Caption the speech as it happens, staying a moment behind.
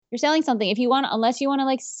you're selling something. If you want, unless you want to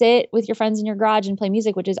like sit with your friends in your garage and play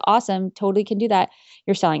music, which is awesome, totally can do that.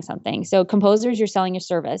 You're selling something. So composers, you're selling your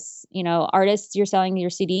service. Artists, you're selling your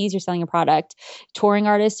CDs, you're selling a product. Touring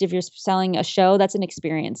artists, if you're selling a show, that's an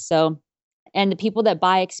experience. So, and the people that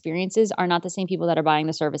buy experiences are not the same people that are buying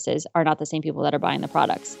the services, are not the same people that are buying the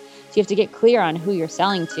products. So you have to get clear on who you're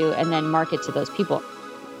selling to and then market to those people.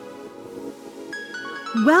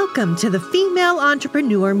 Welcome to the Female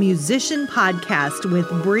Entrepreneur Musician Podcast with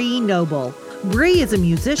Bree Noble. Bree is a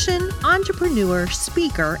musician, entrepreneur,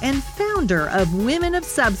 speaker, and founder of Women of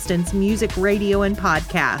Substance Music Radio and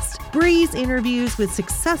Podcast. Bree's interviews with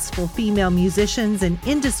successful female musicians and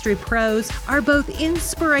industry pros are both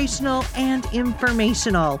inspirational and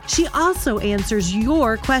informational. She also answers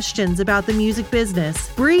your questions about the music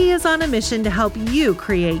business. Bree is on a mission to help you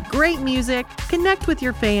create great music, connect with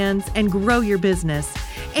your fans, and grow your business,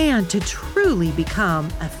 and to truly become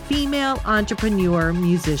a female entrepreneur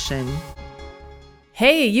musician.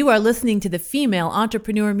 Hey, you are listening to the Female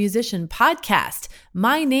Entrepreneur Musician Podcast.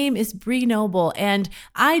 My name is Bree Noble, and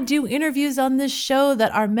I do interviews on this show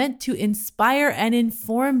that are meant to inspire and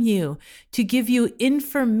inform you, to give you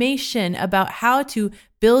information about how to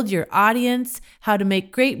build your audience, how to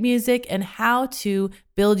make great music, and how to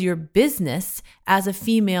build your business as a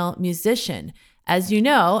female musician. As you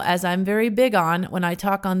know, as I'm very big on when I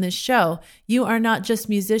talk on this show, you are not just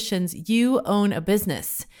musicians, you own a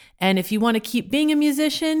business. And if you want to keep being a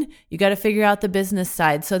musician, you got to figure out the business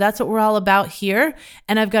side. So that's what we're all about here.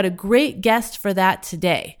 And I've got a great guest for that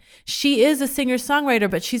today. She is a singer-songwriter,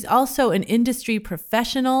 but she's also an industry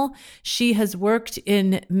professional. She has worked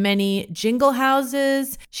in many jingle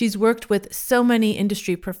houses. She's worked with so many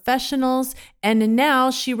industry professionals. And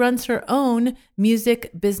now she runs her own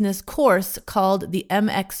music business course called the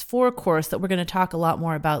MX4 course that we're going to talk a lot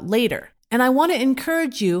more about later. And I want to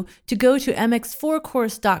encourage you to go to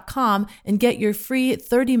mx4course.com and get your free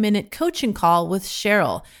 30-minute coaching call with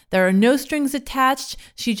Cheryl. There are no strings attached.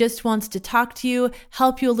 She just wants to talk to you,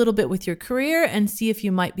 help you a little bit with your career, and see if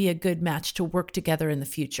you might be a good match to work together in the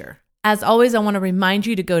future. As always, I want to remind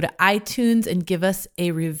you to go to iTunes and give us a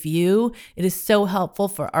review. It is so helpful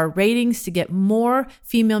for our ratings to get more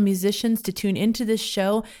female musicians to tune into this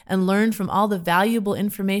show and learn from all the valuable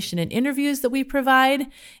information and interviews that we provide.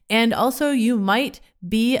 And also, you might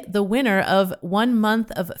be the winner of 1 month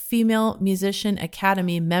of Female Musician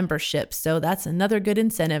Academy membership. So that's another good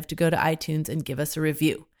incentive to go to iTunes and give us a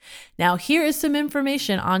review. Now, here is some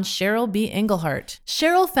information on Cheryl B. Engelhardt.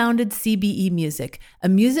 Cheryl founded CBE Music, a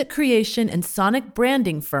music creation and sonic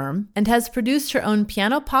branding firm, and has produced her own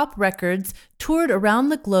piano pop records, toured around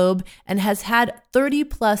the globe, and has had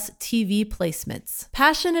 30-plus TV placements.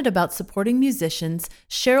 Passionate about supporting musicians,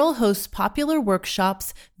 Cheryl hosts popular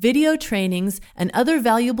workshops, video trainings, and other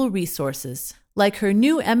valuable resources, like her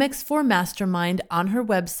new MX4 Mastermind on her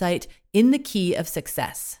website, In the Key of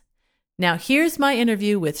Success. Now, here's my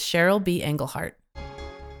interview with Cheryl B. Engelhardt.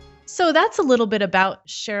 So that's a little bit about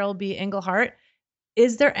Cheryl B. Engelhardt.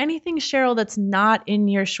 Is there anything, Cheryl, that's not in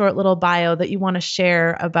your short little bio that you want to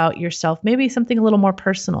share about yourself? Maybe something a little more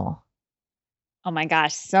personal. Oh my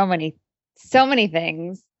gosh, so many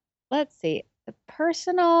things. Let's see. The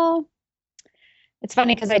personal. It's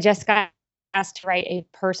funny because I just got asked to write a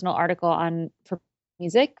personal article for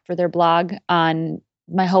music for their blog on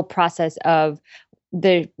my whole process of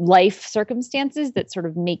the life circumstances that sort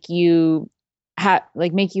of make you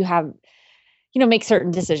make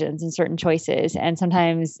certain decisions and certain choices. And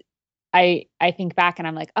sometimes I think back and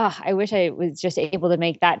I'm like, oh, I wish I was just able to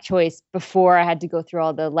make that choice before I had to go through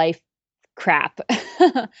all the life crap.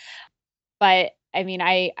 But I mean,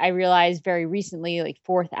 I realized very recently, like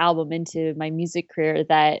 4th album into my music career,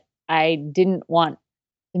 that I didn't want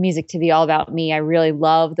the music to be all about me. I really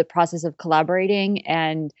love the process of collaborating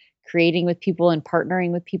and creating with people and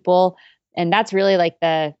partnering with people. And that's really like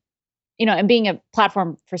and being a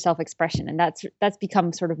platform for self-expression. And that's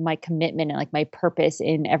become sort of my commitment and like my purpose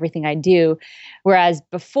in everything I do. Whereas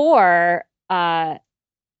before, this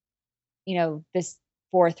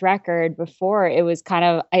 4th record, before it was kind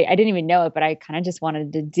of, I didn't even know it, but I kind of just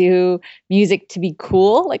wanted to do music to be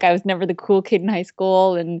cool. Like I was never the cool kid in high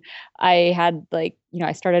school. And I had I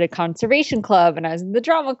started a conservation club and I was in the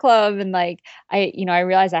drama club. And I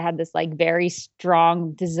realized I had this like very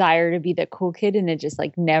strong desire to be the cool kid, and it just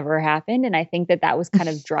like never happened. And I think that was kind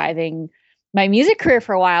of driving my music career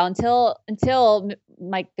for a while until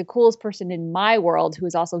the coolest person in my world, who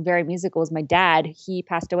was also very musical, was my dad. He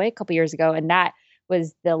passed away a couple years ago. And that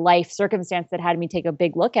was the life circumstance that had me take a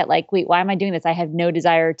big look at like, wait, why am I doing this? I have no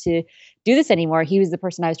desire to do this anymore. He was the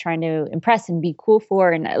person I was trying to impress and be cool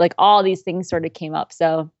for. And like all these things sort of came up.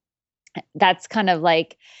 So that's kind of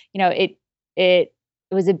like, it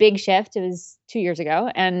was a big shift. It was 2 years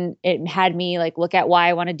ago, and it had me like look at why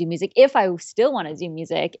I want to do music, if I still want to do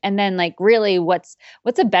music, and then like really what's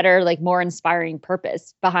a better, like more inspiring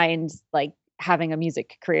purpose behind like having a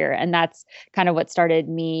music career. And that's kind of what started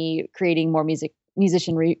me creating more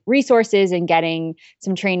musician resources and getting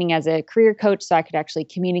some training as a career coach, so I could actually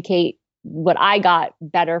communicate what I got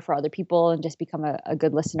better for other people and just become a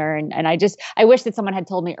good listener. And I wish that someone had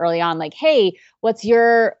told me early on, like, hey, what's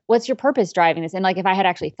your purpose driving this? And like, if I had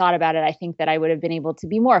actually thought about it, I think that I would have been able to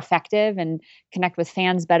be more effective and connect with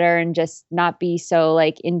fans better and just not be so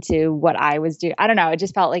like into what I was doing. I don't know. It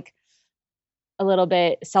just felt like a little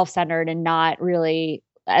bit self-centered and not really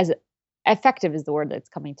as effective is the word that's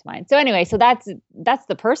coming to mind. So anyway, so that's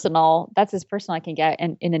the personal, that's as personal I can get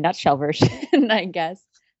in a nutshell version, I guess.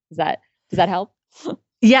 Does that help?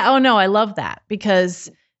 Yeah. Oh no, I love that, because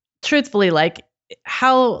truthfully, like,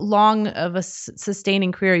 how long of a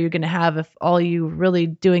sustaining career are you going to have if all you really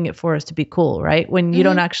doing it for is to be cool, right? When you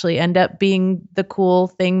don't actually end up being the cool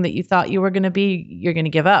thing that you thought you were going to be, you're going to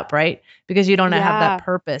give up, right? Because you don't have that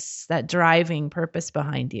purpose, that driving purpose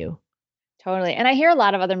behind you. Totally. And I hear a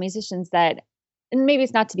lot of other musicians that, and maybe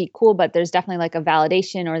it's not to be cool, but there's definitely like a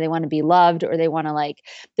validation, or they want to be loved, or they want to like,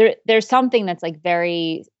 there's something that's like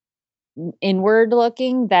very inward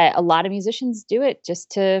looking, that a lot of musicians do it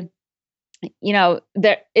just to,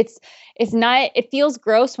 it's not, it feels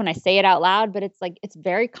gross when I say it out loud, but it's like, it's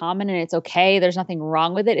very common and it's okay. There's nothing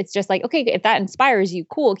wrong with it. It's just like, okay, if that inspires you,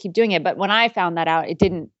 cool, keep doing it. But when I found that out, it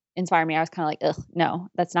didn't inspire me. I was kind of like, ugh, no,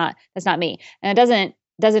 that's not me. And it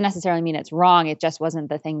doesn't necessarily mean it's wrong. It just wasn't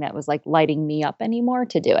the thing that was like lighting me up anymore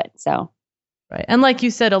to do it. So. Right. And like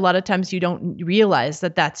you said, a lot of times you don't realize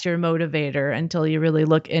that that's your motivator until you really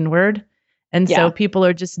look inward. And so people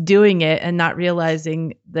are just doing it and not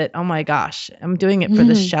realizing that, oh my gosh, I'm doing it for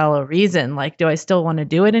this shallow reason. Like, do I still want to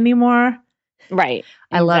do it anymore? Right.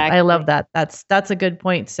 Exactly. I love that. That's a good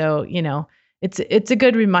point. So, it's a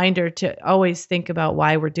good reminder to always think about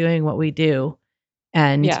why we're doing what we do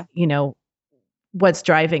and, what's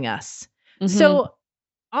driving us. Mm-hmm. So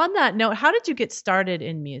on that note, how did you get started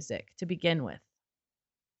in music to begin with?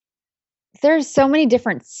 There's so many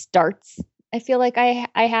different starts. I feel like I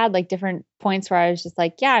had like different points where I was just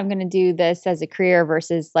like, yeah, I'm going to do this as a career,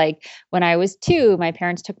 versus like when I was 2, my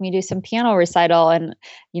parents took me to some piano recital, and,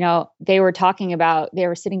 they were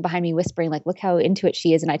sitting behind me whispering, like, look how into it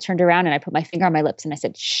she is. And I turned around and I put my finger on my lips and I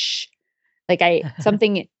said, shh, like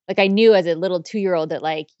something like I knew as a little 2-year-old that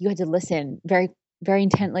like you had to listen very, very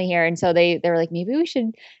intently here. And so they were like, maybe we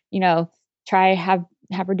should, try have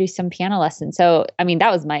her do some piano lessons. So, I mean,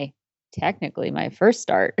 that was technically my first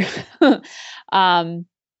start. But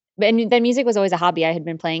then music was always a hobby. I had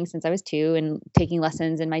been playing since I was 2 and taking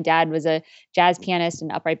lessons. And my dad was a jazz pianist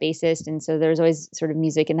and upright bassist. And so there was always sort of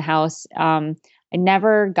music in the house. I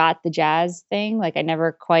never got the jazz thing. Like I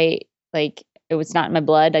never quite it was not in my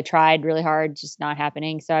blood. I tried really hard, just not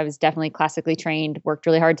happening. So I was definitely classically trained, worked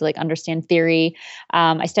really hard to like understand theory.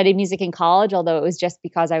 I studied music in college, although it was just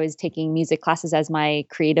because I was taking music classes as my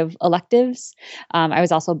creative electives. I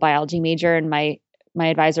was also a biology major, and my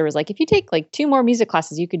advisor was like, if you take like 2 more music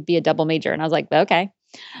classes, you could be a double major. And I was like, okay.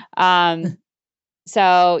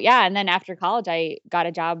 So yeah. And then after college, I got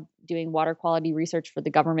a job doing water quality research for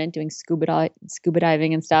the government, doing scuba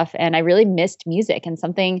diving and stuff. And I really missed music, and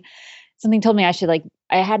something told me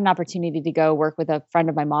I had an opportunity to go work with a friend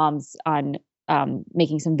of my mom's on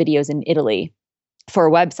making some videos in Italy for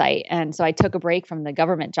a website. And so I took a break from the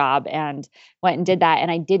government job and went and did that.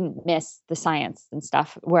 And I didn't miss the science and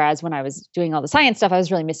stuff. Whereas when I was doing all the science stuff, I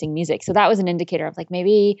was really missing music. So that was an indicator of like,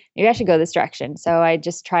 maybe I should go this direction. So I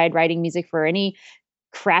just tried writing music for any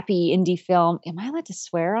crappy indie film. Am I allowed to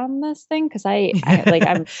swear on this thing? Cause I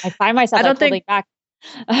find myself holding back.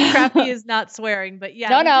 Crappy is not swearing, but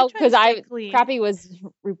yeah. No, because crappy was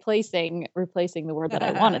replacing the word that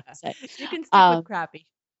I wanted to say. You can stick with crappy.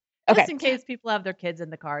 Okay. Just in case people have their kids in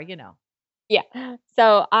the car, Yeah.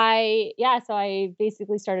 So I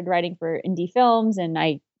basically started writing for indie films, and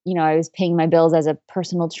I was paying my bills as a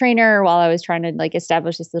personal trainer while I was trying to like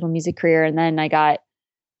establish this little music career. And then I got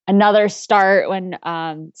another start when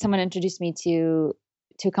someone introduced me to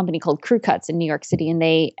a company called Crew Cuts in New York City, and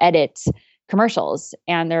they edit commercials,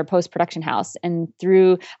 and they're a post-production house. And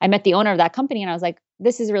I met the owner of that company, and I was like,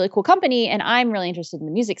 this is a really cool company, and I'm really interested in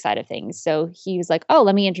the music side of things. So he was like, oh,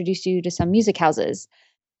 let me introduce you to some music houses.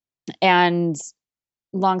 And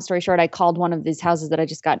long story short, I called one of these houses that I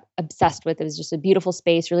just got obsessed with. It was just a beautiful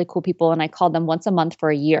space, really cool people. And I called them once a month for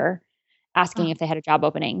a year, asking if they had a job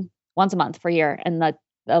opening once a month for a year. And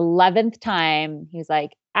the 11th time, he was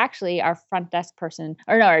like, actually, our front desk person,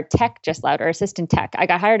 or no, our tech just left, or assistant tech. I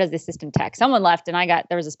got hired as the assistant tech. Someone left and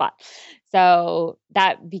there was a spot. So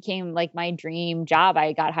that became like my dream job.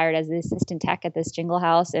 I got hired as the assistant tech at this jingle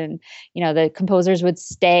house. And, the composers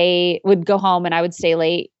would go home and I would stay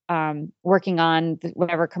late working on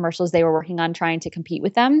whatever commercials they were working on, trying to compete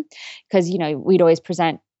with them. Because, we'd always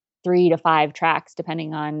present 3 to 5 tracks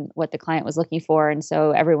depending on what the client was looking for. And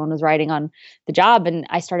so everyone was writing on the job and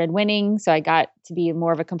I started winning. So I got to be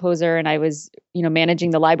more of a composer and I was,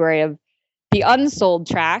 managing the library of the unsold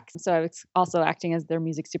tracks. So I was also acting as their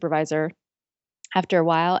music supervisor after a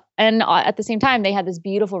while. And at the same time, they had this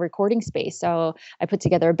beautiful recording space. So I put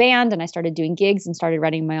together a band and I started doing gigs and started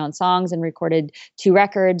writing my own songs and recorded 2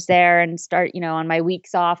 records there and on my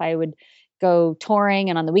weeks off, I would go touring.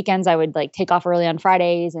 And on the weekends, I would like take off early on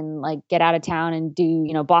Fridays and like get out of town and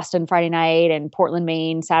do, Boston Friday night and Portland,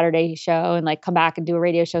 Maine Saturday show and like come back and do a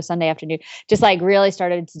radio show Sunday afternoon. Just like really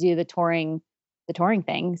started to do the touring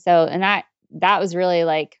thing. So, and that was really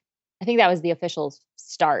like, I think that was the official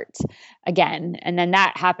start again. And then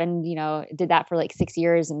that happened, did that for like 6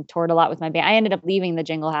 years and toured a lot with my band. I ended up leaving the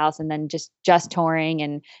Jingle House and then just touring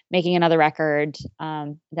and making another record.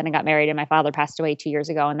 Then I got married and my father passed away 2 years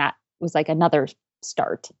ago. And that was like another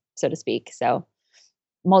start, so to speak. So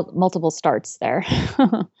multiple starts there.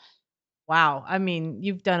 Wow. I mean,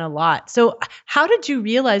 you've done a lot. So how did you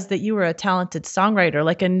realize that you were a talented songwriter,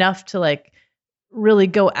 like enough to like really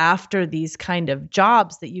go after these kind of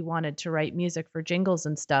jobs that you wanted to write music for jingles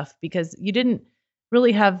and stuff? Because you didn't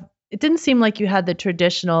really it didn't seem like you had the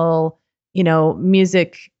traditional,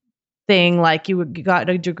 music thing, like you got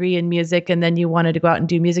a degree in music and then you wanted to go out and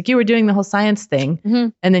do music. You were doing the whole science thing. Mm-hmm.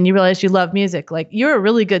 And then you realized you love music. Like you're a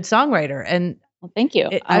really good songwriter. And well, thank you.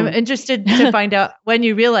 I'm interested to find out when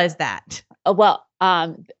you realized that.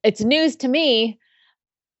 It's news to me.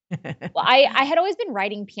 Well, I had always been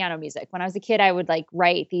writing piano music. When I was a kid, I would like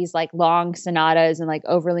write these like long sonatas and like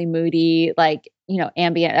overly moody, like,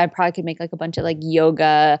 ambient. I probably could make like a bunch of like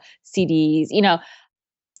yoga CDs,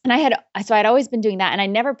 and I'd always been doing that. And I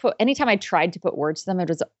never anytime I tried to put words to them, it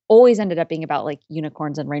was always ended up being about like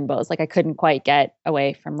unicorns and rainbows. Like I couldn't quite get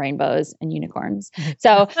away from rainbows and unicorns.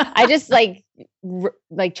 So I just like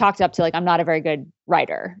chalked up to like, I'm not a very good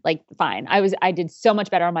writer. Like, fine. I did so much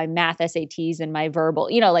better on my math SATs and my verbal,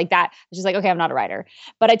 like that. I was just like, okay, I'm not a writer.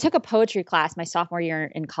 But I took a poetry class my sophomore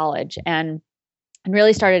year in college and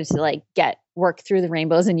really started to like work through the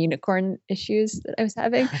rainbows and unicorn issues that I was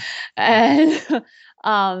having.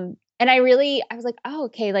 And I was like, oh,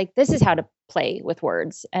 okay, like this is how to play with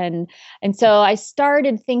words. And so I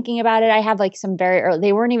started thinking about it. I have like some very early,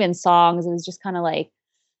 they weren't even songs. It was just kind of like,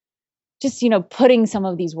 putting some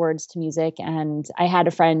of these words to music. And I had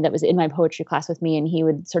a friend that was in my poetry class with me and he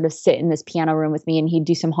would sort of sit in this piano room with me and he'd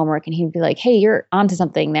do some homework and he'd be like, hey, you're onto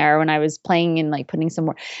something there when I was playing and like putting some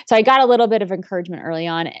more. So I got a little bit of encouragement early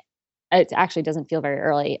on. It actually doesn't feel very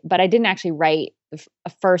early, but I didn't actually write a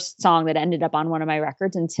first song that ended up on one of my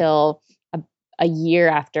records until a year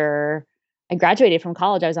after I graduated from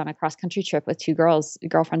college. I was on a cross country trip with 2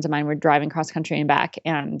 girlfriends of mine were driving cross country and back.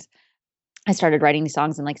 And I started writing these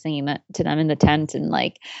songs and like singing to them in the tent. And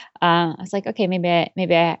like, I was like, okay, maybe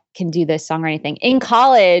I can do this songwriting thing. In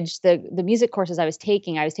college, the music courses I was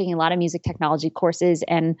taking a lot of music technology courses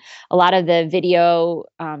and a lot of the video,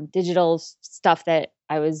 digital stuff that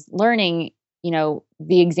I was learning, the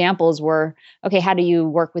examples were, okay, how do you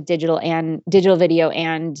work with digital video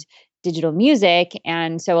and digital music?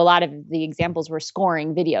 And so a lot of the examples were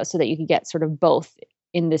scoring video so that you could get sort of both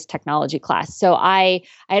in this technology class. So I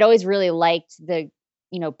had always really liked the,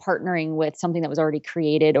 partnering with something that was already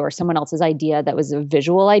created or someone else's idea that was a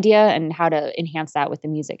visual idea and how to enhance that with the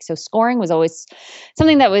music. So scoring was always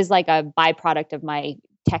something that was like a byproduct of my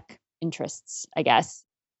tech interests, I guess.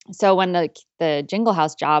 So when the Jingle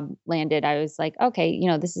House job landed, I was like, okay,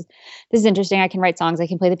 this is interesting. I can write songs. I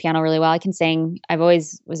can play the piano really well. I can sing. I've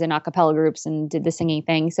always was in a cappella groups and did the singing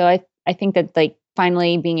thing. So I think that like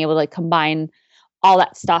finally being able to like combine all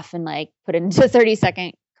that stuff and like put it into a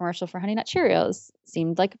 30-second commercial for Honey Nut Cheerios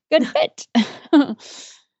seemed like a good fit.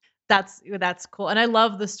 That's cool. And I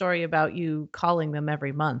love the story about you calling them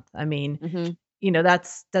every month. I mean, mm-hmm.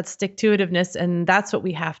 That's stick-to-itiveness. And that's what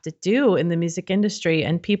we have to do in the music industry.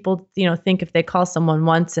 And people, think if they call someone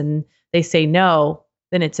once and they say no,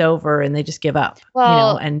 then it's over and they just give up.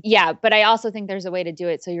 Well, yeah, but I also think there's a way to do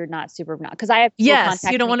it so you're not super, because I have yes,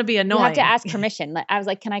 you don't want to be annoying. You have to ask permission. I was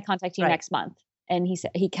like, can I contact you next month? And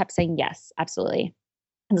he kept saying yes, absolutely.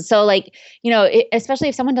 And so like, especially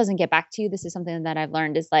if someone doesn't get back to you, this is something that I've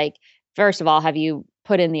learned is like, first of all, have you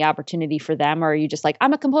put in the opportunity for them? Or are you just like,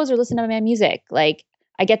 I'm a composer, listen to my music. Like,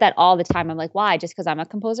 I get that all the time. I'm like, why? Just because I'm a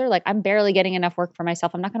composer? Like, I'm barely getting enough work for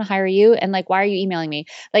myself. I'm not going to hire you. And like, why are you emailing me?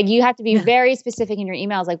 Like, you have to be very specific in your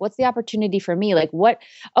emails. Like, what's the opportunity for me? Like, what?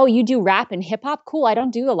 Oh, you do rap and hip hop? Cool. I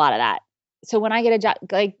don't do a lot of that. So when I get a job,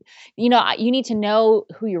 like, you need to know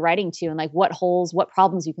who you're writing to and like what holes, what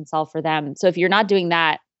problems you can solve for them. So if you're not doing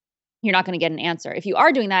that, you're not going to get an answer. If you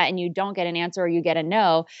are doing that and you don't get an answer or you get a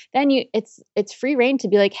no, then it's free reign to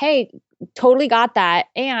be like, hey, totally got that.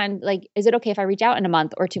 And like, is it okay if I reach out in a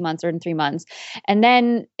month or 2 months or in 3 months? And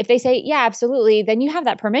then if they say, yeah, absolutely, then you have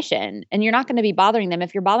that permission and you're not going to be bothering them.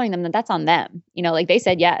 If you're bothering them, then that's on them. Like they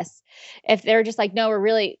said yes. If they're just like, no,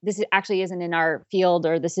 this actually isn't in our field,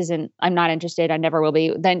 or this isn't, I'm not interested, I never will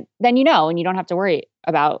be, then and you don't have to worry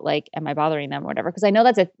about like, am I bothering them or whatever? Because I know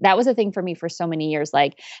that was a thing for me for so many years,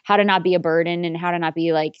 like how to not be a burden and how to not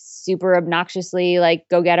be like super obnoxiously like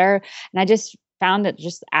go-getter. And I just found that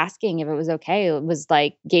just asking if it was okay, it was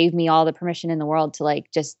like gave me all the permission in the world to like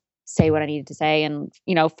just say what I needed to say and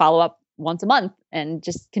follow up once a month and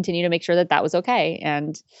just continue to make sure that was okay.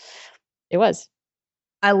 And it was.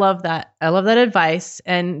 I love that. I love that advice.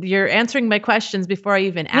 And you're answering my questions before I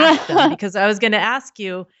even asked them, because I was going to ask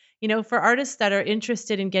you, for artists that are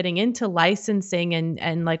interested in getting into licensing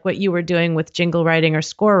and like what you were doing with jingle writing or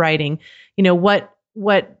score writing, what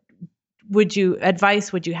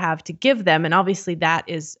advice would you have to give them? And obviously that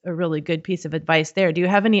is a really good piece of advice there. Do you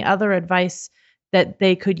have any other advice that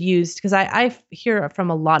they could use? Because I hear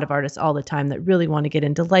from a lot of artists all the time that really want to get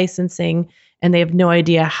into licensing and they have no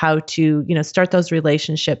idea how to, start those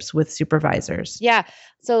relationships with supervisors. Yeah.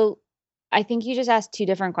 So I think you just asked two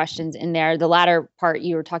different questions in there. The latter part,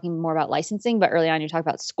 you were talking more about licensing, but early on you talked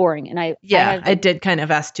about scoring. And I did kind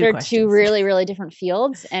of ask two questions. They're two really, really different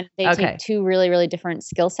fields and they take two really, really different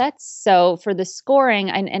skill sets. So for the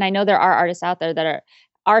scoring, and I know there are artists out there that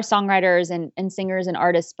are songwriters and singers and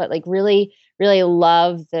artists, but like really, really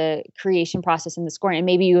love the creation process and the scoring. And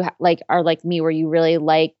maybe you are like me, where you really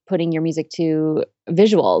like putting your music to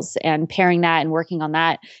visuals and pairing that and working on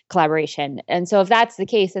that collaboration. And so if that's the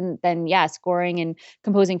case, then yeah, scoring and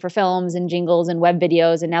composing for films and jingles and web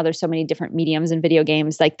videos. And now there's so many different mediums and video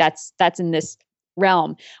games, like that's in this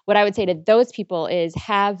realm. What I would say to those people is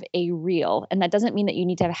have a reel. And that doesn't mean that you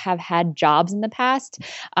need to have had jobs in the past.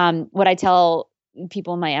 What I tell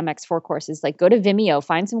people in my MX4 courses, like go to Vimeo,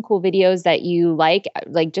 find some cool videos that you like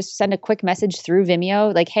just send a quick message through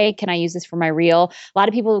Vimeo, like, hey, can I use this for my reel? A lot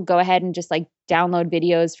of people go ahead and just like download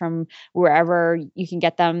videos from wherever you can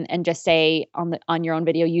get them and just say on your own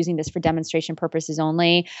video, using this for demonstration purposes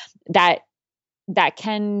only. That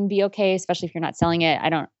can be okay, especially if you're not selling it.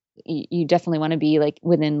 You definitely want to be like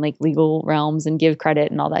within like legal realms and give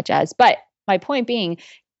credit and all that jazz. But my point being,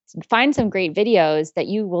 find some great videos that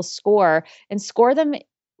you will score and score them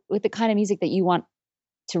with the kind of music that you want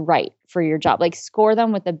to write for your job. Like score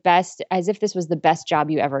them with the best, as if this was the best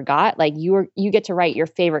job you ever got. Like you get to write your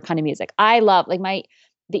favorite kind of music. I love the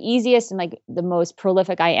easiest and like the most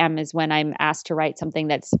prolific I am is when I'm asked to write something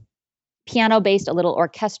that's piano based, a little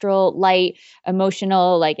orchestral, light,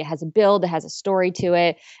 emotional, like it has a build, it has a story to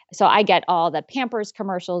it. So I get all the Pampers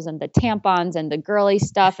commercials and the tampons and the girly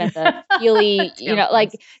stuff and the feely,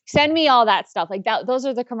 like send me all that stuff. Like that, those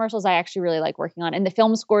are the commercials I actually really like working on. And the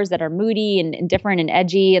film scores that are moody and different and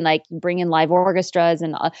edgy and like bring in live orchestras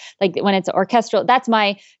and like when it's orchestral,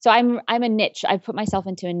 so I'm a niche. I put myself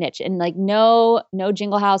into a niche, and like no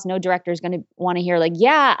jingle house, no director is going to want to hear like,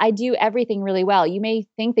 yeah, I do everything really well. You may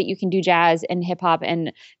think that you can do jazz and hip hop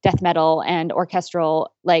and death metal and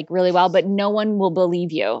orchestral like really well, but no one will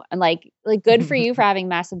believe you. And like good for you for having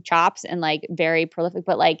massive chops and like very prolific,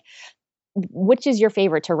 but like which is your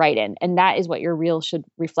favorite to write in? And that is what your reel should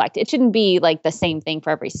reflect. It shouldn't be like the same thing for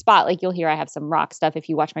every spot. Like you'll hear I have some rock stuff if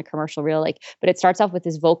you watch my commercial reel, but it starts off with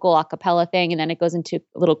this vocal a cappella thing and then it goes into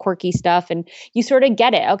a little quirky stuff and you sort of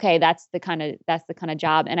get it. Okay, that's the kind of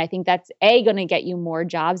job. And I think that's going to get you more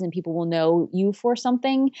jobs and people will know you for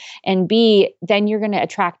something. And B, then you're going to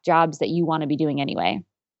attract jobs that you want to be doing anyway.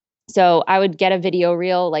 So I would get a video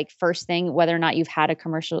reel like first thing, whether or not you've had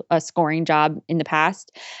a scoring job in the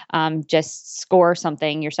past, just score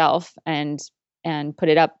something yourself and put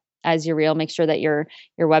it up as your reel. Make sure that your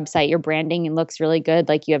website, your branding looks really good.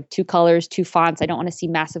 Like you have 2 colors, 2 fonts. I don't want to see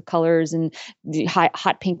massive colors and the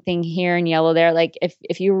hot pink thing here and yellow there. Like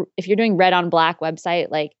if you're doing red on black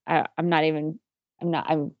website, like I'm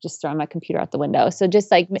just throwing my computer out the window. So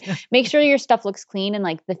just like make sure your stuff looks clean and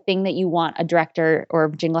like the thing that you want a director or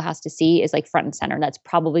jingle house to see is like front and center. That's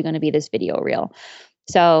probably going to be this video reel.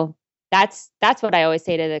 So that's what I always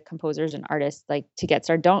say to the composers and artists, like to get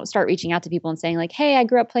started. Don't start reaching out to people and saying like, hey, I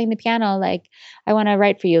grew up playing the piano. Like I want to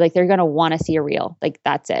write for you. Like they're going to want to see a reel. Like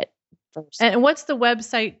that's it. first. And what's the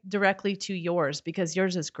website directly to yours? Because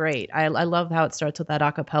yours is great. I love how it starts with that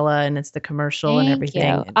a cappella and it's the commercial and Thank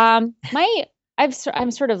everything. you.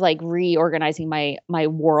 I'm sort of like reorganizing my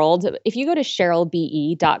world. If you go to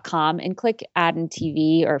CherylBE.com and click add in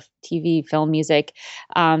TV or TV film music,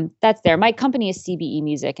 that's there. My company is CBE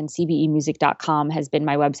Music, and CBEmusic.com has been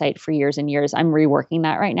my website for years and years. I'm reworking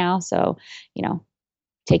that right now. So,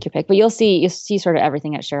 take your pick, but you'll see sort of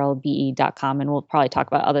everything at CherylBE.com, and we'll probably talk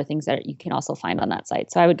about other things that you can also find on that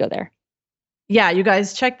site. So I would go there. Yeah, you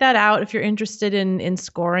guys check that out if you're interested in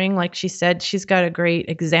scoring. Like she said, she's got a great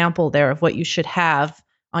example there of what you should have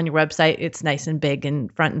on your website. It's nice and big and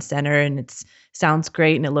front and center, and it sounds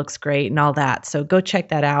great and it looks great and all that. So go check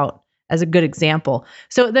that out as a good example.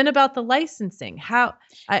 So then about the licensing, how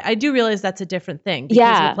I do realize that's a different thing,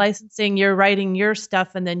 because with licensing, you're writing your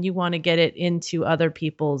stuff and then you want to get it into other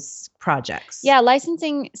people's projects. Yeah,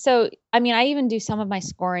 licensing. So, I mean, I even do some of my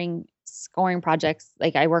scoring projects.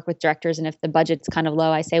 Like I work with directors, and if the budget's kind of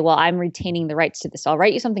low, I say, well, I'm retaining the rights to this. So I'll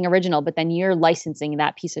write you something original, but then you're licensing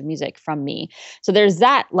that piece of music from me. So there's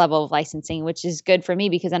that level of licensing, which is good for me,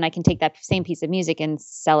 because then I can take that same piece of music and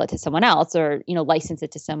sell it to someone else, or, license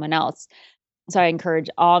it to someone else. So I encourage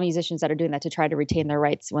all musicians that are doing that to try to retain their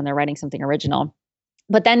rights when they're writing something original.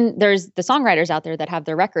 But then there's the songwriters out there that have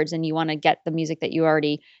their records, and you want to get the music that you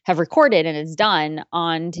already have recorded and is done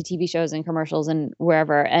on to TV shows and commercials and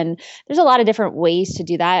wherever. And there's a lot of different ways to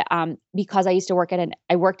do that. Because I used to work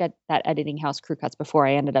I worked at that editing house, Crew Cuts, before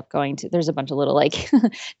I ended up going to, there's a bunch of little like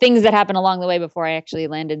things that happened along the way before I actually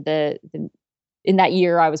landed in that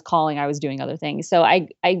year I was doing other things. So I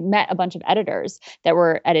met a bunch of editors that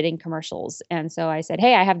were editing commercials. And so I said,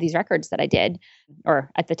 hey, I have these records that I did, or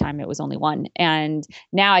at the time it was only one. And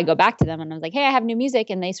now I go back to them and I was like, hey, I have new music.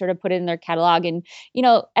 And they sort of put it in their catalog. And,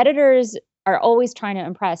 editors are always trying to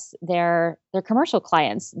impress their commercial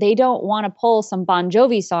clients. They don't want to pull some Bon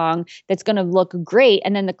Jovi song that's going to look great,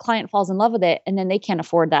 and then the client falls in love with it, and then they can't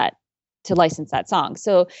afford that to license that song.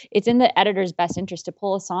 So it's in the editor's best interest to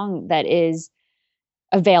pull a song that is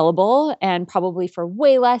available and probably for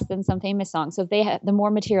way less than some famous songs. So if they have, the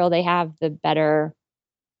more material they have, the better,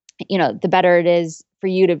 the better it is for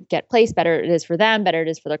you to get placed, better it is for them, better it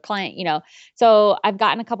is for their client, So I've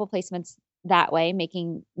gotten a couple placements that way,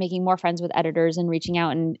 making more friends with editors and reaching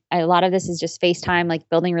out. And a lot of this is just FaceTime, like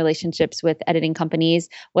building relationships with editing companies.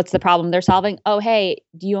 What's the problem they're solving? Oh, hey,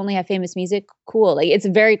 do you only have famous music? Cool. Like it's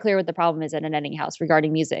very clear what the problem is at an editing house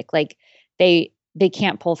regarding music. Like they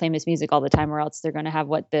can't pull famous music all the time, or else they're going to have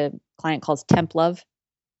what the client calls temp love.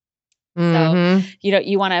 Mm-hmm. So,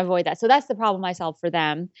 you want to avoid that. So that's the problem I solve for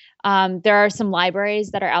them. There are some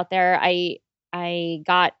libraries that are out there. I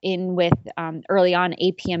got in with, early on,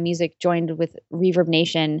 APM Music joined with Reverb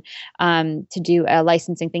Nation, to do a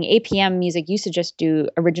licensing thing. APM Music used to just do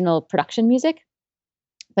original production music,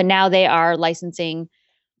 but now they are licensing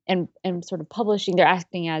and sort of publishing. They're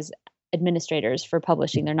acting as administrators for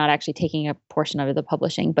publishing. They're not actually taking a portion of the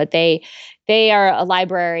publishing, but they are a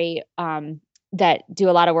library that do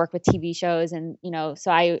a lot of work with TV shows. And,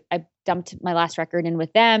 so I dumped my last record in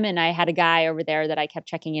with them, and I had a guy over there that I kept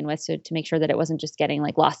checking in with, so to make sure that it wasn't just getting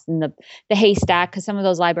like lost in the haystack, because some of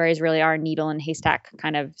those libraries really are needle and haystack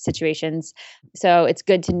kind of situations. So it's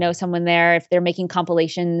good to know someone there. If they're making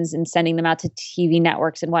compilations and sending them out to TV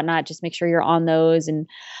networks and whatnot, just make sure you're on those. And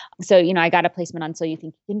so, I got a placement on So You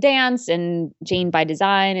Think You Can Dance and Jane by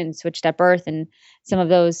Design and Switched at Birth and some of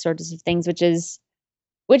those sorts of things, which is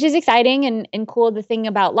exciting and cool. The thing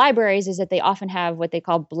about libraries is that they often have what they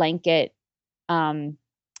call blanket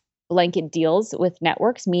deals with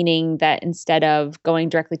networks, meaning that instead of going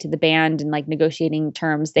directly to the band and like negotiating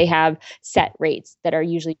terms, they have set rates that are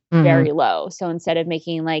usually very low. So instead of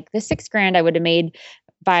making like the $6,000 I would have made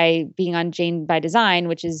by being on Jane by Design,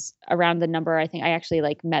 which is around the number, I think I actually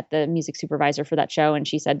like met the music supervisor for that show, and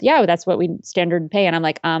she said, yeah, that's what we standard pay. And I'm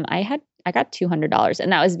like, I got $200,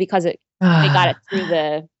 and that was because they got it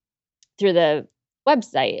through the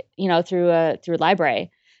website, through a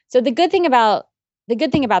library. So the good thing about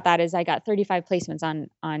that is I got 35 placements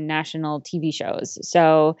on national TV shows.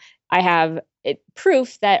 So I have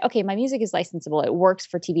proof that, okay, my music is licensable. It works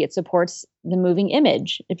for TV. It supports the moving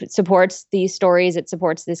image. It supports these stories. It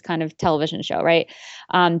supports this kind of television show, right?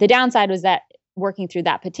 The downside was that working through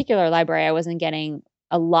that particular library, I wasn't getting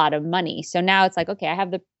a lot of money. So now it's like, okay, I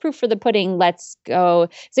have the proof for the pudding. Let's go.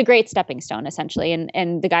 It's a great stepping stone, essentially.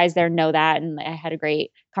 And the guys there know that. And I had a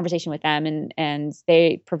great conversation with them, and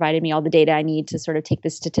they provided me all the data I need to sort of take the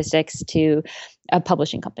statistics to a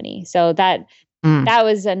publishing company. So that that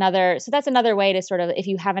was that's another way to sort of, if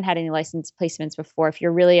you haven't had any license placements before, if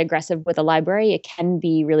you're really aggressive with a library, it can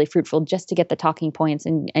be really fruitful just to get the talking points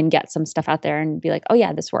and get some stuff out there and be like, oh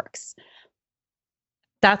yeah, this works.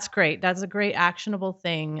 That's great. That's a great actionable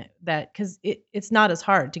thing, that because it's not as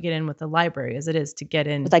hard to get in with the library as it is to get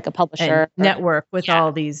in with like a publisher network with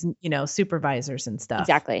all these, supervisors and stuff.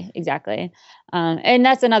 Exactly. And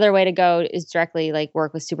that's another way to go, is directly like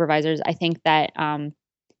work with supervisors. I think that,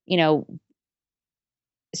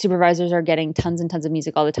 supervisors are getting tons and tons of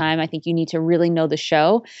music all the time. I think you need to really know the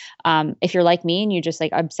show. If you're like me and you're just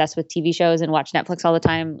like obsessed with TV shows and watch Netflix all the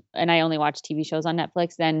time, and I only watch TV shows on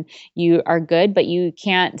Netflix, then you are good, but you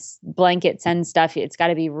can't blanket send stuff. It's got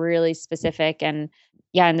to be really specific. And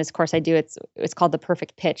yeah, in this course I do, it's called the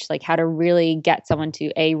perfect pitch, like how to really get someone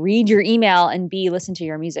to A, read your email, and B, listen to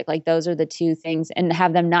your music. Like those are the two things, and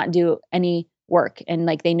have them not do any work, and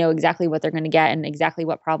like they know exactly what they're going to get and exactly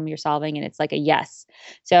what problem you're solving, and it's like a yes.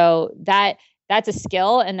 So that's a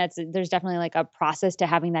skill, and there's definitely like a process to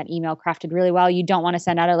having that email crafted really well. You don't want to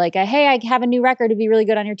send out a hey, I have a new record, it'd be really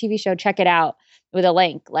good on your TV show, check it out, with a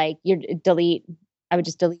link. Like I would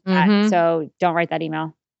just delete that. So don't write that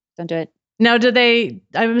email. Don't do it. Now,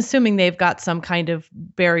 I'm assuming they've got some kind of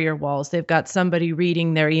barrier walls. They've got somebody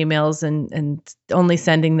reading their emails and only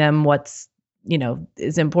sending them what's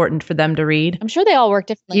is important for them to read. I'm sure they all work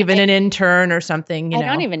differently. Even an intern or something, I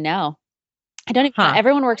don't even know.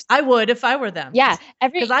 Everyone works. I would if I were them. Yeah.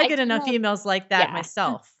 Because I get enough emails like that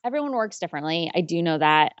myself. Everyone works differently. I do know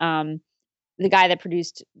that. The guy that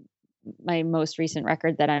produced my most recent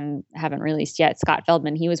record that I haven't released yet, Scott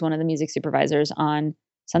Feldman, he was one of the music supervisors on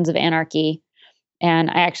Sons of Anarchy.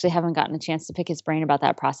 And I actually haven't gotten a chance to pick his brain about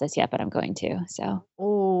that process yet, but I'm going to. So,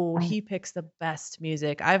 he picks the best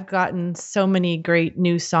music. I've gotten so many great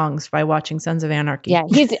new songs by watching Sons of Anarchy. Yeah,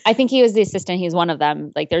 I think he was the assistant. He's one of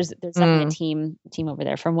them. Like, there's definitely a team over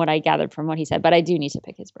there, from what I gathered from what he said. But I do need to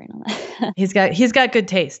pick his brain on that. He's got good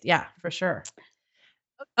taste. Yeah, for sure.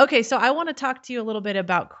 Okay, so I want to talk to you a little bit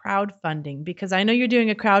about crowdfunding, because I know you're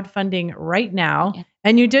doing a crowdfunding right now,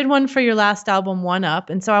 and you did one for your last album, One Up.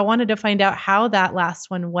 And so I wanted to find out how that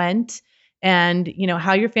last one went, and,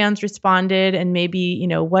 how your fans responded, and maybe,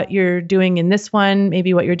 what you're doing in this one,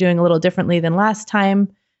 maybe what you're doing a little differently than last time.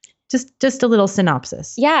 Just a little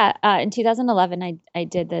synopsis. Yeah. In 2011, I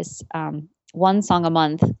did this one song a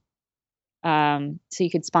month. So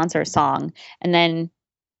you could sponsor a song, and then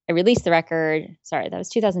I released the record. Sorry, that was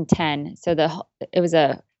 2010. So it was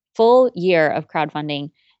a full year of crowdfunding,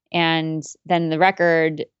 and then the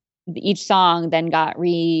record, each song then got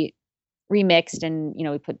remixed, and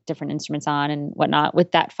we put different instruments on and whatnot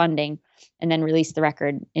with that funding, and then released the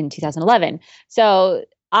record in 2011. So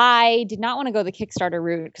I did not want to go the Kickstarter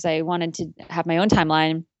route, because I wanted to have my own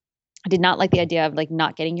timeline. I did not like the idea of like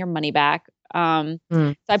not getting your money back. So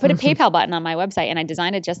I put a PayPal button on my website, and I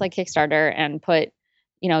designed it just like Kickstarter, and put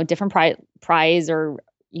different prize or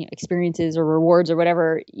experiences or rewards or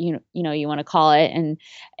whatever you want to call it,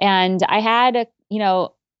 and I had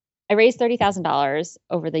I raised $30,000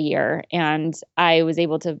 over the year, and I was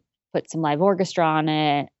able to put some live orchestra on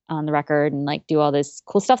the record, and like do all this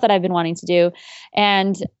cool stuff that I've been wanting to do.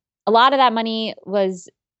 And a lot of that money was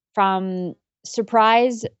from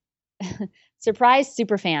surprise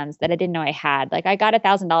super fans that I didn't know I had. Like, I got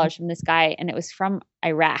 $1,000 from this guy, and it was from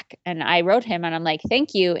Iraq, and I wrote him, and I'm like,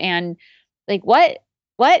 thank you. And like, what,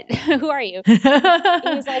 who are you? He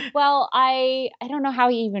was like, well, I don't know how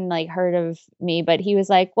he even like heard of me, but he was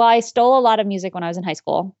like, well, I stole a lot of music when I was in high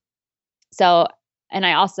school. So I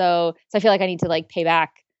feel like I need to like pay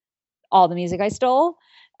back all the music I stole.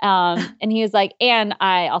 And he was like, and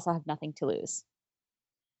I also have nothing to lose.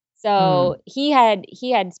 So he had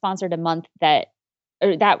sponsored a month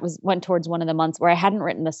went towards one of the months where I hadn't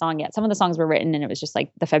written the song yet. Some of the songs were written, and it was just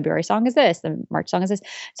like, the February song is this, the March song is this.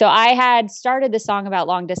 So I had started the song about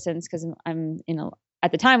long distance, because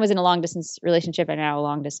at the time was in a long distance relationship, and now a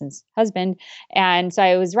long distance husband. And so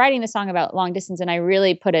I was writing the song about long distance, and I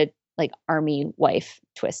really put a like army wife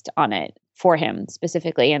twist on it for him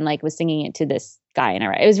specifically, and like was singing it to this guy in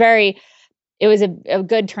Iraq. It was a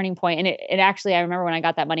good turning point. And it actually, I remember when I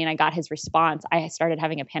got that money and I got his response, I started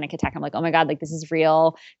having a panic attack. I'm like, oh my God, like this is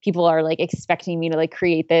real. People are like expecting me to like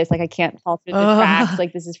create this. Like I can't fall through the cracks.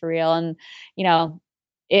 Like this is for real. And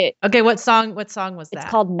Okay. What song was that? It's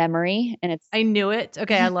called Memory. And I knew it.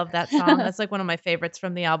 Okay. I love that song. That's like one of my favorites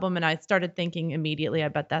from the album. And I started thinking immediately, I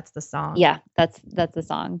bet that's the song. Yeah, that's the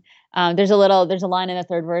song. There's a line in the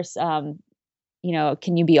third verse.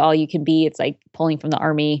 can you be all you can be? It's like pulling from the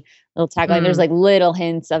Army little tagline. There's like little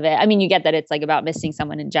hints of it. I mean, you get that it's like about missing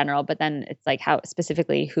someone in general, but then it's like how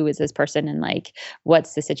specifically, who is this person and like,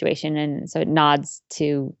 what's the situation? And so it nods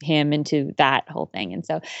to him and to that whole thing. And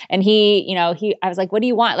so, and I was like, what do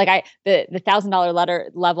you want? Like the $1,000 letter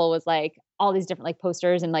level was like all these different like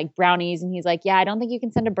posters and like brownies. And he's like, yeah, I don't think you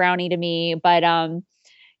can send a brownie to me, but,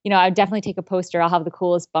 I'd definitely take a poster. I'll have the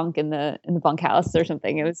coolest bunk in the bunkhouse or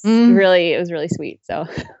something. It was really sweet. So,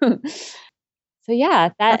 so yeah,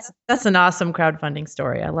 that's an awesome crowdfunding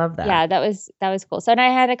story. I love that. Yeah, that was cool. So, and I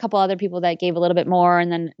had a couple other people that gave a little bit more,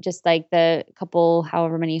 and then just like the couple,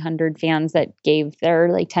 however many 100 fans that gave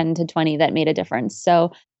their like 10 to 20 that made a difference.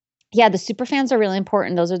 So yeah, the super fans are really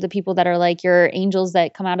important. Those are the people that are like your angels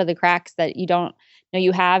that come out of the cracks that you don't know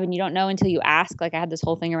you have, and you don't know until you ask. Like I had this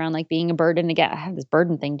whole thing around like being a burden. Again, I have this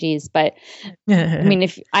burden thing, geez. But I mean,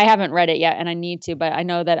 if I haven't read it yet and I need to, but I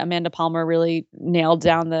know that Amanda Palmer really nailed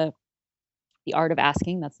down the Art of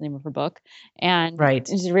Asking. That's the name of her book. And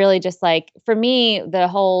it's really just like, for me, the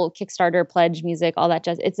whole Kickstarter pledge music, all that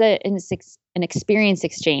it's an experience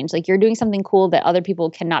exchange. Like you're doing something cool that other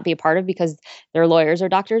people cannot be a part of because they're lawyers or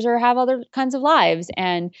doctors or have other kinds of lives.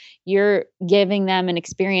 And you're giving them an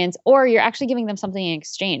experience, or you're actually giving them something in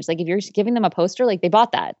exchange. Like if you're giving them a poster, like they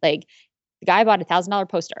bought that, like the guy bought $1,000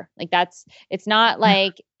 poster. Like it's not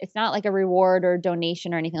like a reward or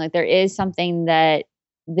donation or anything. Like there is something that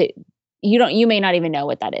you may not even know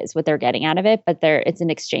what that is, what they're getting out of it, but it's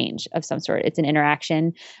an exchange of some sort. It's an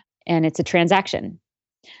interaction and it's a transaction.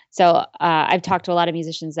 So I've talked to a lot of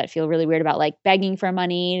musicians that feel really weird about like begging for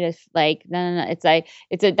money. No.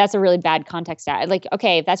 That's a really bad context. Like,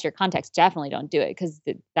 okay, if that's your context, definitely don't do it, because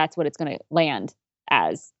that's what it's going to land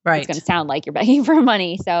as. Right. It's going to sound like you're begging for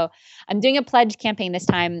money. So I'm doing a pledge campaign this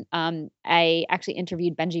time. I actually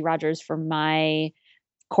interviewed Benji Rogers for my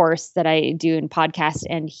course that I do in podcast,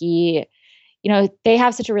 and he, they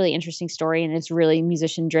have such a really interesting story, and it's really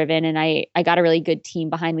musician driven, and I got a really good team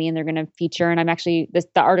behind me, and they're going to feature, and I'm actually the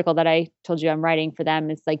article that I told you I'm writing for them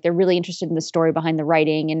is like they're really interested in the story behind the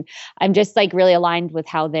writing, and I'm just like really aligned with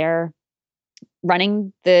how they're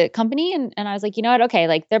running the company, and I was like, you know what, okay,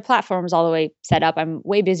 like their platform's all the way set up. I'm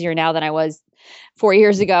way busier now than I was 4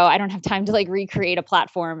 years ago. I don't have time to like recreate a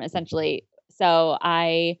platform essentially. So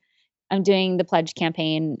I'm doing the pledge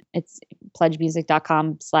campaign. It's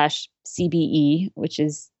pledgemusic.com/CBE, which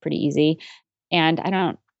is pretty easy. And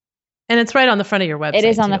it's right on the front of your website. It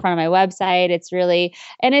is on the front of my website. It's really,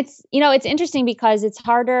 and it's interesting because it's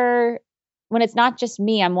harder when it's not just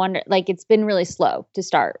me. I'm wondering, like, it's been really slow to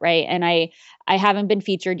start. Right. And I haven't been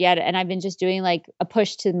featured yet. And I've been just doing like a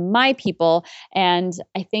push to my people. And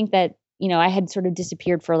I think that, I had sort of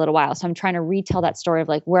disappeared for a little while. So I'm trying to retell that story of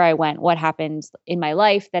like where I went, what happened in my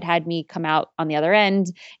life that had me come out on the other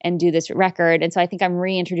end and do this record. And so I think I'm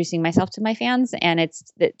reintroducing myself to my fans. And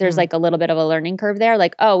there's like a little bit of a learning curve there.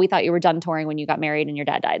 Like, oh, we thought you were done touring when you got married and your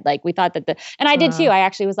dad died. Like we thought and I did too. I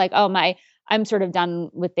actually was like, oh, I'm sort of done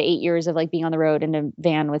with the 8 years of like being on the road in a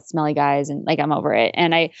van with smelly guys, and like I'm over it.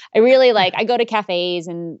 And I really like, I go to cafes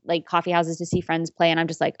and like coffee houses to see friends play, and I'm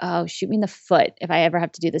just like, oh, shoot me in the foot if I ever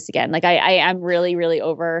have to do this again. Like I am really, really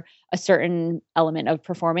over a certain element of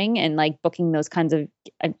performing and like booking those kinds of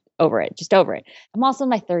just over it. I'm also in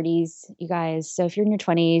my 30s, you guys. So if you're in your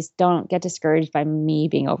 20s, don't get discouraged by me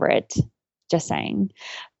being over it. Just saying.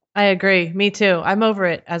 I agree. Me too. I'm over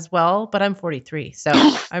it as well, but I'm 43. So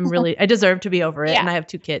I deserve to be over it. Yeah. And I have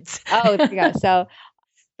 2 kids. Oh, there you go. So,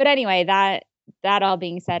 but anyway, that all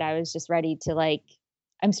being said, I was just ready to like,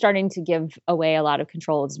 I'm starting to give away a lot of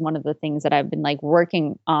control. It's one of the things that I've been like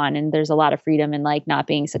working on, and there's a lot of freedom in like not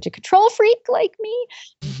being such a control freak like me.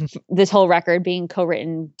 This whole record being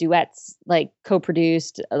co-written, duets, like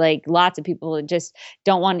co-produced, like lots of people just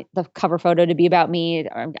don't want the cover photo to be about me.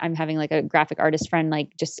 I'm having like a graphic artist friend,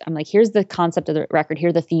 I'm like, here's the concept of the record. Here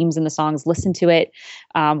are the themes and the songs. Listen to it.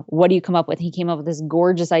 What do you come up with? He came up with this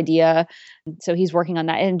gorgeous idea. So he's working on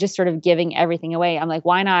that and just sort of giving everything away. I'm like,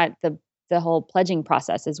 why not the whole pledging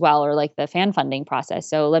process as well, or like the fan funding process.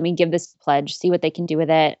 So let me give this pledge, see what they can do with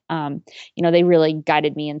it. They really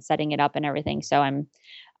guided me in setting it up and everything. So I'm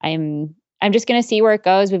just going to see where it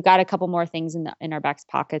goes. We've got a couple more things in our back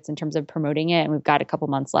pockets in terms of promoting it, and we've got a couple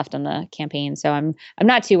months left on the campaign. So I'm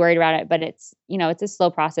not too worried about it, but it's a slow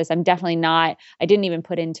process. I'm definitely not. I didn't even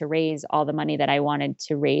put in to raise all the money that I wanted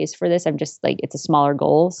to raise for this. I'm just like, it's a smaller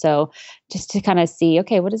goal. So just to kind of see,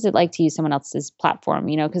 okay, what is it like to use someone else's platform?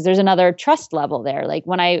 Because there's another trust level there. Like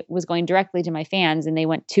when I was going directly to my fans and they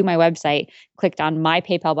went to my website, clicked on my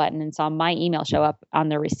PayPal button and saw my email show up on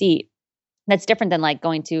their receipt, That's different than like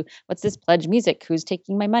going to, what's this pledge music? Who's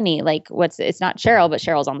taking my money? Like it's not Cheryl, but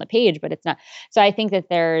Cheryl's on the page, but it's not. So I think that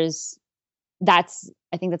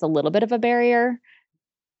I think that's a little bit of a barrier.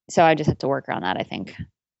 So I just have to work around that, I think.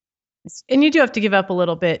 And you do have to give up a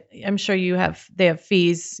little bit. I'm sure they have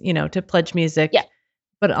fees, to pledge music. Yeah.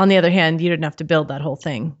 But on the other hand, you didn't have to build that whole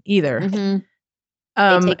thing either.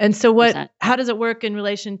 Mm-hmm. And so how does it work in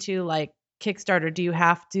relation to like Kickstarter? Do you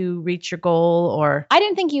have to reach your goal or? I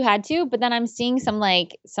didn't think you had to, but then I'm seeing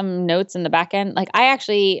some notes in the back end. Like I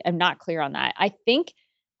actually am not clear on that. I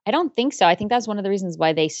don't think so. I think that's one of the reasons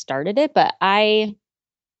why they started it, but I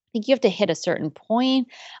think you have to hit a certain point.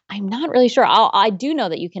 I'm not really sure. I do know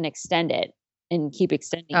that you can extend it and keep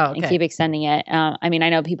extending and keep extending it. I mean, I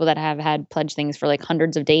know people that have had pledge things for like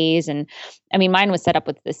hundreds of days. And I mean, mine was set up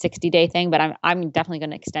with the 60-day thing, but I'm definitely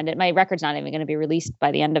going to extend it. My record's not even going to be released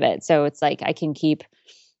by the end of it. So it's like, I can keep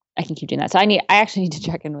doing that. So I actually need to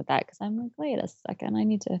check in with that. Cause I'm like, wait a second, I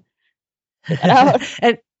need to get that out.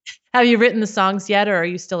 And have you written the songs yet, or are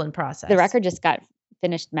you still in process? The record just got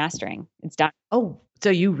finished mastering. It's done. Oh, so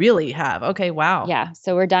you really have. Okay. Wow. Yeah.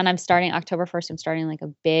 So we're done. I'm starting October 1st. I'm starting like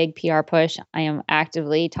a big PR push. I am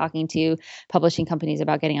actively talking to publishing companies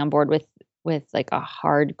about getting on board with like a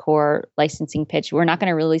hardcore licensing pitch. We're not going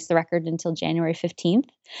to release the record until January 15th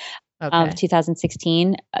of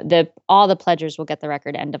 2016. All the pledgers will get the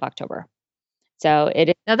record end of October. So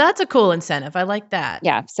now that's a cool incentive. I like that.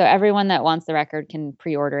 Yeah. So everyone that wants the record can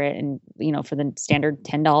pre-order it, and for the standard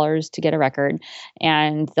 $10 to get a record,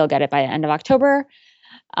 and they'll get it by the end of October.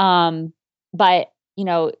 But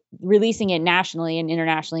releasing it nationally and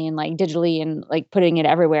internationally and like digitally and like putting it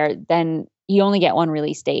everywhere, then you only get one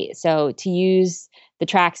release date. So to use the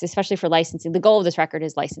tracks, especially for licensing, the goal of this record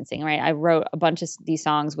is licensing, right? I wrote a bunch of these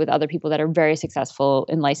songs with other people that are very successful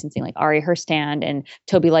in licensing, like Ari Herstand and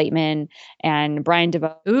Toby Lightman and Brian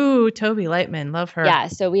DeVoe. Ooh, Toby Lightman. Love her. Yeah.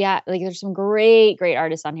 So we have there's some great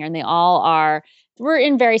artists on here, and they all we're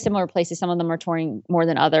in very similar places. Some of them are touring more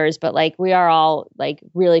than others, but like we are all like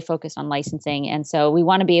really focused on licensing. And so we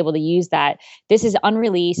want to be able to use that. This is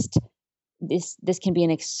unreleased. This can be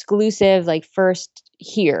an exclusive, like first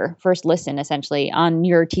listen, essentially on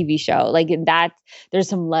your TV show. Like that, there's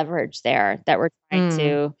some leverage there that we're trying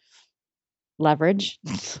to leverage.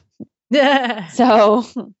 So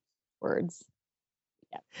words.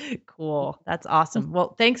 Yeah. Cool. That's awesome.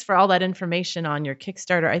 Well, thanks for all that information on your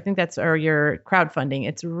Kickstarter. I think or your crowdfunding.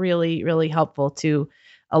 It's really, really helpful to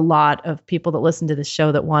a lot of people that listen to the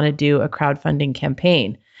show that want to do a crowdfunding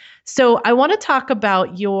campaign. So I want to talk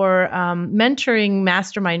about your mentoring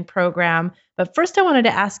mastermind program. But first I wanted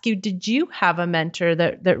to ask you, did you have a mentor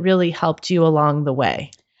that really helped you along the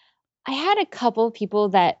way? I had a couple of people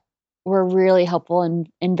that were really helpful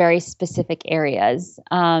in very specific areas.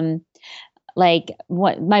 Like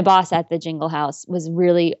what my boss at the Jingle House was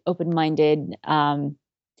really open-minded,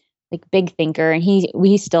 like big thinker, and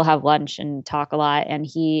we still have lunch and talk a lot. And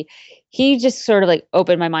he just sort of like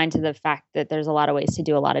opened my mind to the fact that there's a lot of ways to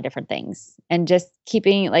do a lot of different things, and just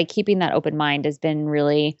keeping that open mind has been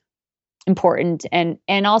really important.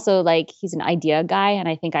 And also like he's an idea guy. And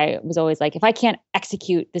I think I was always like, if I can't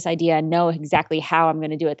execute this idea and know exactly how I'm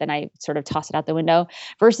going to do it, then I sort of toss it out the window,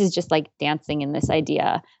 versus just like dancing in this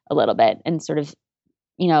idea a little bit and sort of,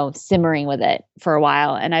 simmering with it for a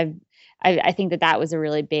while. And I think that was a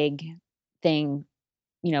really big thing,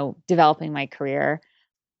 developing my career.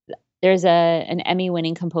 There's an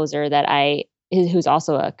Emmy-winning composer who's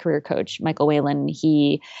also a career coach, Michael Whalen.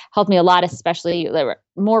 He helped me a lot, especially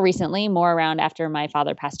more recently, more around after my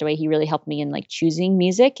father passed away. He really helped me in like choosing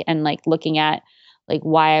music and like looking at like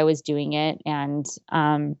why I was doing it. And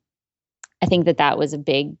I think that was a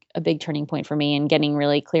big turning point for me, and getting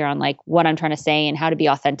really clear on like what I'm trying to say and how to be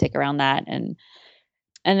authentic around that. And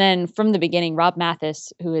then from the beginning, Rob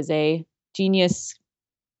Mathis, who is a genius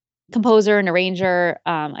composer and arranger,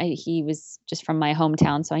 he was just from my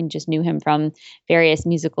hometown, so I just knew him from various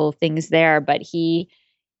musical things there. But he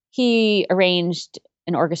arranged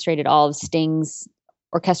and orchestrated all of Sting's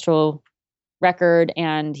orchestral record,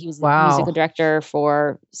 and he was the musical director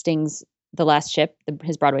for Sting's The Last Ship,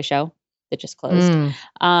 his Broadway show that just closed.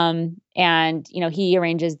 And he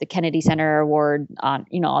arranges the Kennedy Center Award on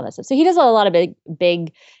all that stuff. So he does a lot of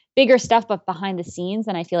bigger stuff, but behind the scenes.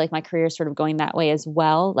 And I feel like my career is sort of going that way as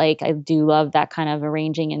well. Like I do love that kind of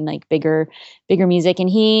arranging and like bigger music. And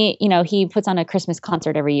he puts on a Christmas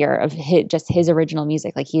concert every year of his original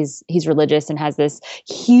music. Like he's religious and has this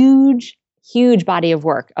huge body of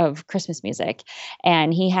work of Christmas music.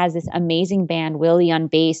 And he has this amazing band, Willie on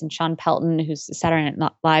bass and Sean Pelton, who's a Saturday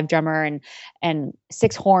Night Live drummer, and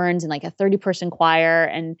 6 horns and like a 30-person choir.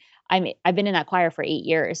 And I've been in that choir for 8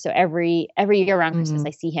 years. So every year around Christmas, Mhm.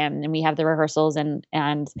 I see him and we have the rehearsals and,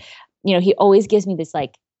 he always gives me this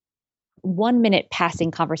like 1 minute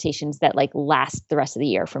passing conversations that like last the rest of the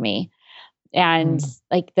year for me. And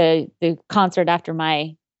like the concert after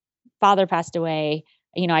my father passed away,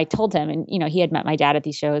 I told him, and, he had met my dad at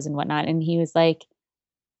these shows and whatnot. And he was like,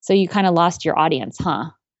 so you kind of lost your audience, huh?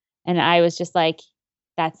 And I was just like,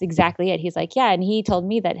 that's exactly it. He's like, yeah. And he told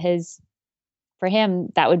me that for him,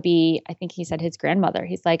 that would be, I think he said his grandmother.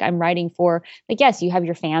 He's like, I'm writing for, like, yes, you have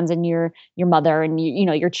your fans and your mother and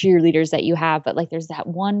your cheerleaders that you have, but like there's that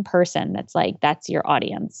one person that's like, that's your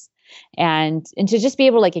audience. And to just be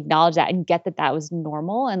able to like acknowledge that and get that was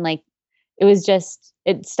normal. And like,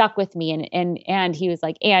 it stuck with me. And he was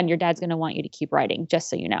like, and your dad's going to want you to keep writing, just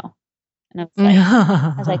so you know. And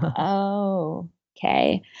I was like, oh,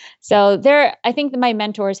 okay. So I think that my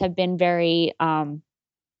mentors have been very,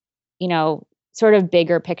 sort of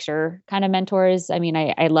bigger picture kind of mentors. I mean,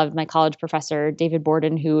 I loved my college professor, David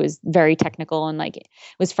Borden, who was very technical and like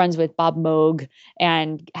was friends with Bob Moog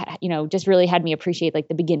and, just really had me appreciate like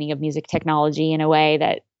the beginning of music technology in a way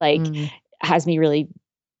that like has me really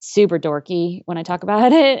super dorky when I talk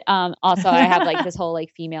about it. Also, I have like this whole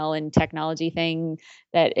like female and technology thing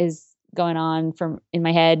that is going on in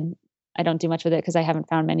my head. I don't do much with it because I haven't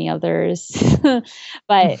found many others, but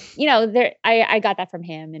I got that from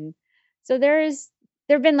him. And so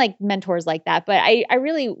there've been like mentors like that, but I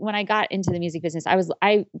really, when I got into the music business,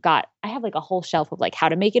 I have like a whole shelf of like how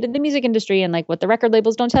to make it in the music industry and like what the record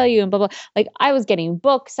labels don't tell you and blah, blah. Like I was getting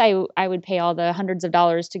books. I would pay all the hundreds of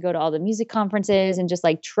dollars to go to all the music conferences and just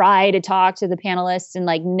like try to talk to the panelists and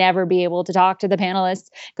like never be able to talk to the panelists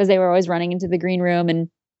because they were always running into the green room.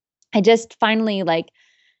 And I just finally like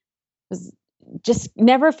was just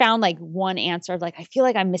never found like one answer of like, I feel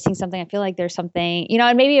like I'm missing something. I feel like there's something,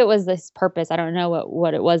 and maybe it was this purpose. I don't know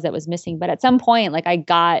what it was that was missing, but at some point, like I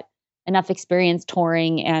got enough experience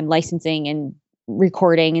touring and licensing and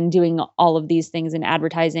recording and doing all of these things in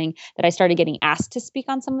advertising that I started getting asked to speak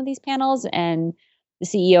on some of these panels. And the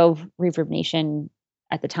CEO of Reverb Nation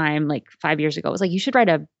at the time, like 5 years ago, was like, you should write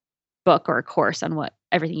a book or a course on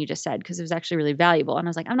everything you just said, because it was actually really valuable. And I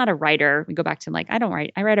was like, I'm not a writer. We go back to like, I don't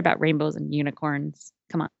write. I write about rainbows and unicorns.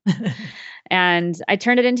 Come on. And I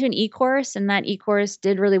turned it into an e-course, and that e-course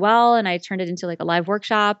did really well. And I turned it into like a live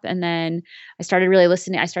workshop. And then I started really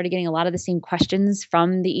listening. I started getting a lot of the same questions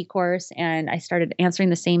from the e-course, and I started answering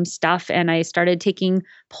the same stuff. And I started taking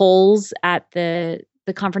polls at the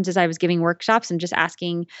conferences I was giving workshops and just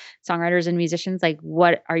asking songwriters and musicians, like,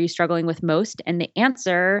 what are you struggling with most? And the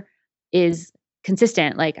answer is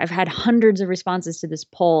consistent. Like I've had hundreds of responses to this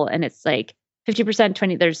poll, and it's like 50%,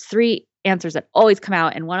 20. There's 3 answers that always come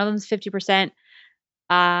out. And one of them is 50%.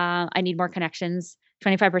 I need more connections.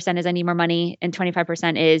 25% is I need more money. And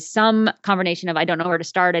 25% is some combination of, I don't know where to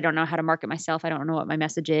start. I don't know how to market myself. I don't know what my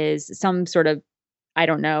message is. Some sort of, I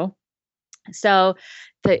don't know. So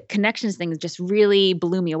the connections thing just really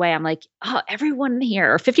blew me away. I'm like, oh, everyone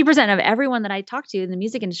here, or 50% of everyone that I talk to in the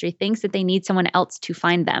music industry thinks that they need someone else to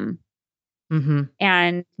find them. Mm-hmm.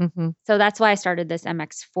 And so that's why I started this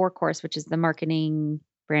MX4 course, which is the marketing,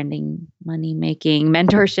 branding, money making,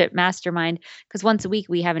 mentorship mastermind. Because once a week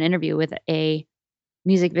we have an interview with a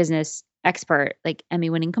music business expert, like Emmy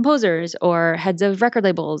winning composers or heads of record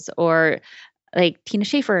labels, or like Tina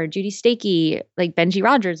Schaefer, Judy Stakey, like Benji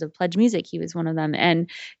Rogers of Pledge Music. He was one of them. And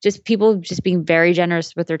just people just being very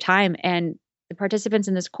generous with their time. And the participants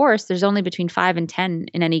in this course, there's only between 5 and 10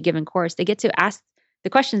 in any given course. They get to ask the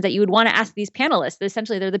questions that you would want to ask these panelists.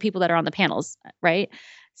 Essentially, they're the people that are on the panels, right?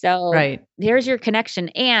 So Here's your connection.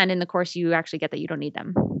 And in the course, you actually get that you don't need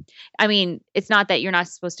them. I mean, it's not that you're not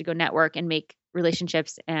supposed to go network and make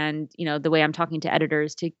relationships and, the way I'm talking to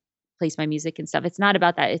editors to place my music and stuff. It's not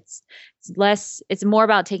about that. It's more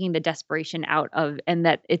about taking the desperation out of, and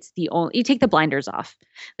that it's you take the blinders off.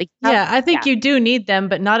 Like, I think you do need them,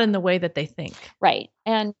 but not in the way that they think. Right.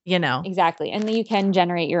 And exactly. And then you can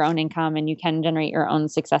generate your own income and you can generate your own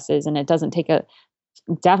successes. And it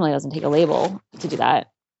definitely doesn't take a label to do that.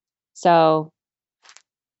 So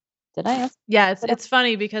did I ask? Yeah, it's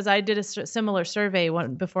funny because I did a similar survey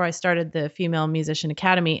before I started the Female Musician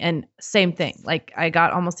Academy, and same thing. Like I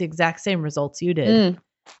got almost the exact same results you did,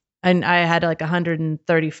 and I had like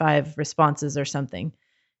 135 responses or something.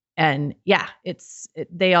 And yeah,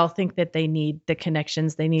 they all think that they need the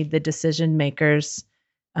connections, they need the decision makers,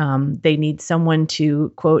 they need someone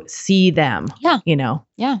to quote see them. Yeah,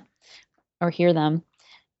 or hear them.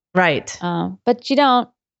 Right. But you don't.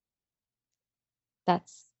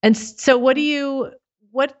 And so what do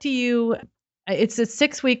you, it's a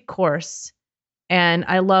 6-week course, and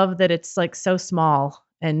I love that it's like so small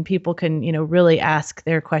and people can, really ask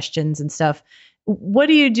their questions and stuff. What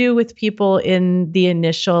do you do with people in the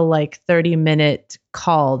initial 30-minute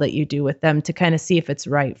call that you do with them to kind of see if it's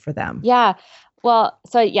right for them? Yeah. Well,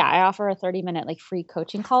 I offer a 30-minute free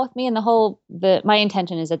coaching call with me, and my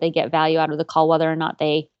intention is that they get value out of the call, whether or not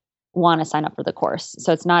they want to sign up for the course.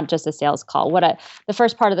 So it's not just a sales call. The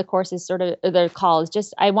first part of the course is sort of the call is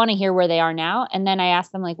just, I want to hear where they are now. And then I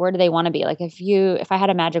ask them where do they want to be? If I had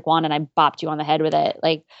a magic wand and I bopped you on the head with it,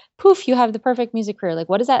 poof, you have the perfect music career.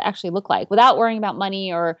 What does that actually look like without worrying about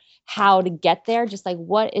money or how to get there? Just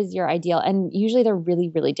what is your ideal? And usually they're really,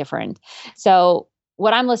 really different. So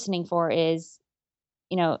what I'm listening for is,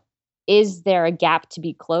 is there a gap to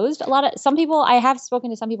be closed? I have spoken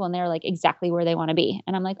to some people and they're exactly where they want to be.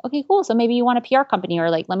 And I'm like, okay, cool. So maybe you want a PR company, or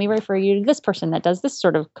let me refer you to this person that does this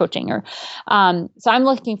sort of coaching. Or, so I'm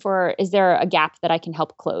looking for, is there a gap that I can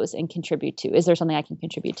help close and contribute to? Is there something I can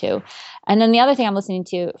contribute to? And then the other thing I'm listening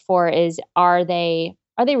for is, are they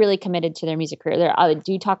really committed to their music career? I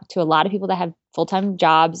do talk to a lot of people that have full-time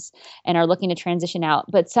jobs and are looking to transition out.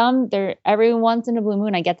 But every once in a blue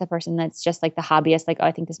moon, I get the person that's just the hobbyist, oh,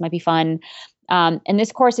 I think this might be fun. And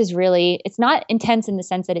this course is really, it's not intense in the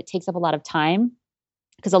sense that it takes up a lot of time,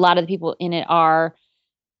 because a lot of the people in it are,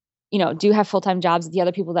 do have full-time jobs. The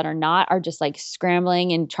other people that are not are just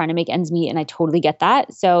scrambling and trying to make ends meet. And I totally get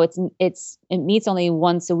that. So it meets only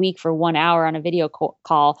once a week for 1 hour on a video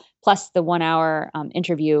call, plus the 1 hour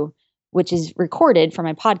interview, which is recorded for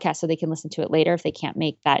my podcast so they can listen to it later if they can't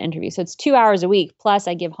make that interview. So it's 2 hours a week. Plus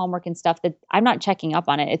I give homework and stuff that I'm not checking up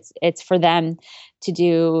on it. It's for them to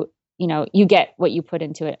do. You get what you put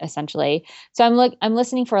into it essentially. So I'm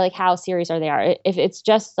listening for how serious they are. If it's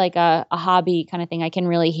just a hobby kind of thing, I can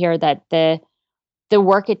really hear that the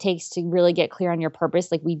work it takes to really get clear on your purpose.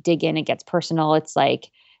 We dig in, it gets personal. It's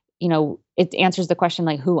it answers the question,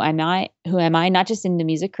 who am I, not just in the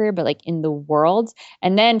music career, but in the world.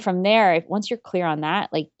 And then from there, once you're clear on that,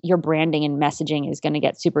 your branding and messaging is going to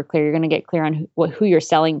get super clear. You're going to get clear on who you're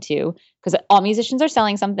selling to, because all musicians are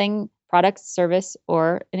selling something, product, service,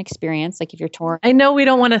 or an experience. If you're touring. I know we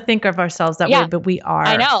don't want to think of ourselves that way, but we are.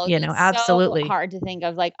 I know. It's absolutely so hard to think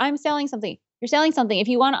of I'm selling something. You're selling something. If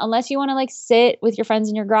you want, unless you want to sit with your friends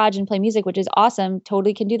in your garage and play music, which is awesome,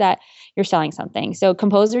 totally can do that. You're selling something. So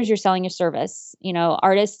composers, you're selling your service.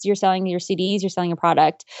 Artists, you're selling your CDs, you're selling a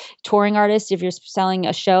product. Touring artists, if you're selling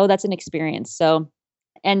a show, that's an experience. So,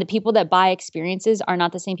 and the people that buy experiences are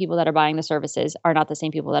not the same people that are buying the services, are not the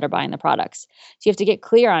same people that are buying the products. So you have to get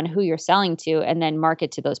clear on who you're selling to and then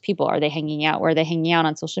market to those people. Are they hanging out? Where are they hanging out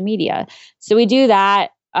on social media? So we do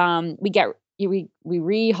that. We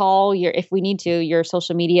rehaul if we need to, your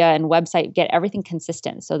social media and website, get everything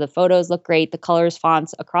consistent. So the photos look great, the colors,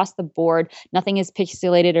 fonts across the board, nothing is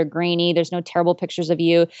pixelated or grainy. There's no terrible pictures of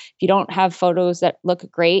you. If you don't have photos that look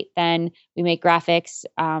great, then we make graphics.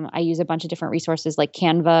 I use a bunch of different resources like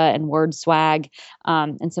Canva and Word Swag,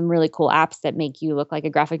 and some really cool apps that make you look like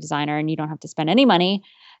a graphic designer and you don't have to spend any money.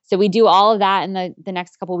 So we do all of that in the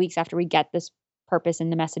next couple of weeks after we get this purpose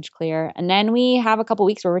and the message clear. And then we have a couple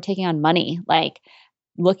weeks where we're taking on money,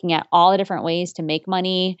 looking at all the different ways to make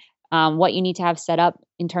money, what you need to have set up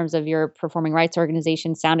in terms of your performing rights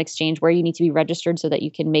organization, Sound Exchange, where you need to be registered so that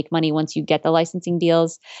you can make money once you get the licensing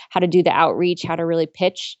deals, how to do the outreach, how to really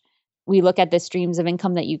pitch. We look at the streams of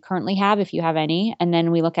income that you currently have, if you have any, and then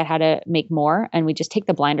we look at how to make more, and we just take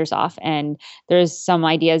the blinders off. And there's some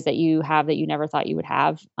ideas that you have that you never thought you would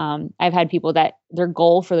have. I've had people that their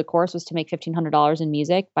goal for the course was to make $1,500 in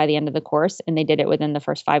music by the end of the course, and they did it within the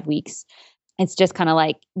first 5 weeks. It's just kind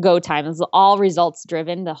of go time. It's all results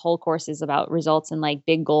driven. The whole course is about results and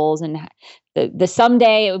big goals. And the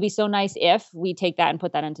someday it would be so nice if we take that and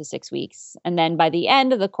put that into 6 weeks. And then by the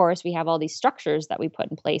end of the course, we have all these structures that we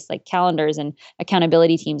put in place, like calendars and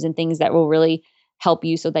accountability teams and things that will really help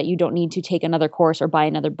you so that you don't need to take another course or buy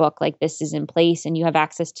another book. This is in place and you have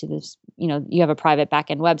access to this, you have a private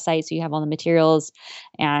backend website. So you have all the materials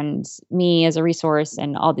and me as a resource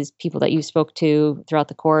and all these people that you spoke to throughout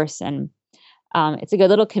the course. And it's a good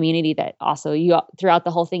little community that also throughout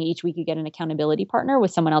the whole thing, each week you get an accountability partner with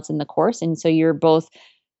someone else in the course. And so you're both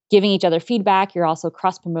giving each other feedback. You're also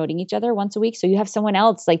cross promoting each other once a week. So you have someone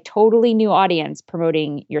else, totally new audience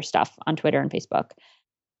promoting your stuff on Twitter and Facebook.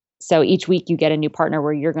 So each week you get a new partner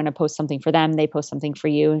where you're going to post something for them. They post something for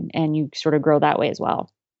you, and you sort of grow that way as well.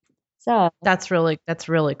 So that's really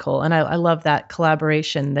cool. And I love that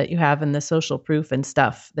collaboration that you have in the social proof and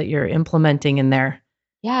stuff that you're implementing in there.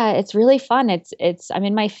 Yeah, it's really fun. I'm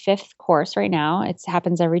in my 5th course right now. It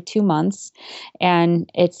happens every 2 months, and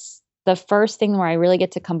it's the first thing where I really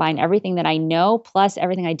get to combine everything that I know plus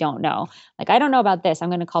everything I don't know. Like, I don't know about this. I'm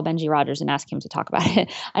going to call Benji Rogers and ask him to talk about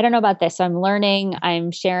it. I don't know about this. So I'm learning, I'm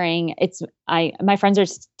sharing. My friends are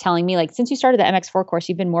telling me, like, since you started the MX4 course,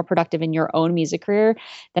 you've been more productive in your own music career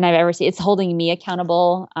than I've ever seen. It's holding me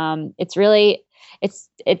accountable. It's really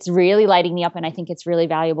lighting me up. And I think it's really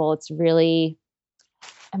valuable.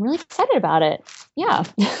 I'm really excited about it. Yeah.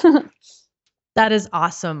 That is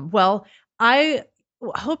awesome. Well, I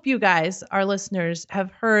hope you guys, our listeners, have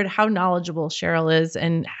heard how knowledgeable Cheryl is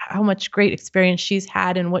and how much great experience she's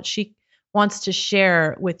had and what she wants to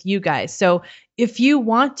share with you guys. So if you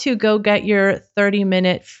want to go get your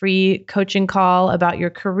 30-minute free coaching call about your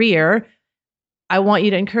career, I want you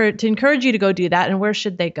to encourage you to go do that. And where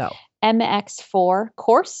should they go?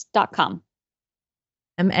 mx4course.com.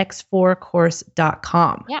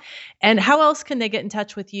 mx4course.com. Yeah. And how else can they get in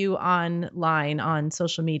touch with you online on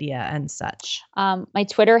social media and such? My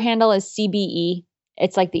Twitter handle is CBE.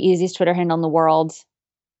 It's like the easiest Twitter handle in the world.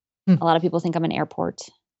 A lot of people think I'm an airport.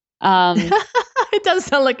 It does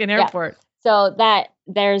sound like an airport. Yeah. So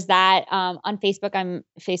there's that. On Facebook, I'm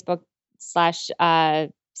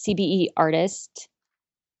Facebook/CBE artist,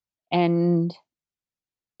 and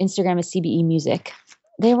Instagram is CBE music.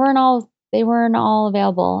 They weren't all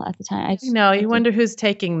available at the time. You wonder who's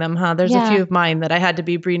taking them, huh? There's a few of mine that I had to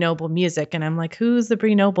be Bree Noble Music, and I'm like, who's the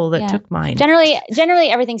Bree Noble that took mine? Generally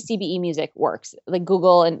everything CBE music works. Like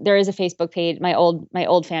Google, and there is a Facebook page. My old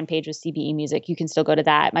fan page was CBE music. You can still go to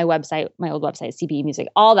that. My old website is CBE music.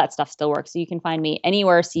 All that stuff still works. So you can find me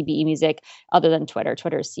anywhere CBE music other than Twitter.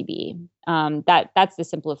 Twitter is CBE. That's the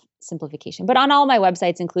simplification. But on all my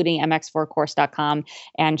websites, including mx4course.com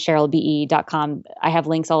and cherylbe.com, I have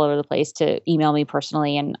links all over the place to email me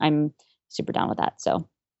personally, and I'm super down with that. So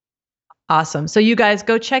awesome. So you guys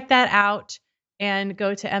go check that out and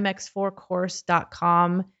go to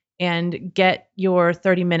mx4course.com and get your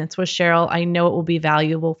 30 minutes with Cheryl. I know it will be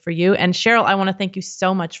valuable for you. And Cheryl, I want to thank you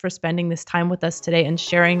so much for spending this time with us today and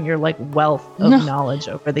sharing your wealth of knowledge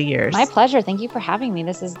over the years. My pleasure. Thank you for having me.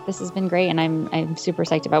 This has been great. And I'm super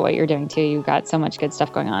psyched about what you're doing too. You've got so much good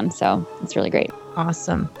stuff going on. So it's really great.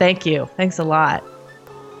 Awesome. Thank you. Thanks a lot.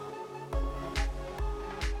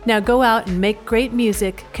 Now go out and make great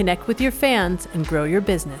music, connect with your fans, and grow your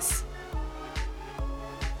business.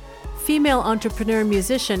 Female Entrepreneur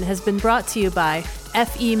Musician has been brought to you by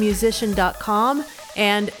FEM29.com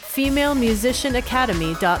and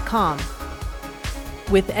FemaleMusicianAcademy.com.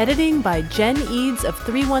 With editing by Jen Eads of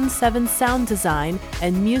 317 Sound Design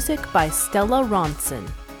and music by Stella Ronson.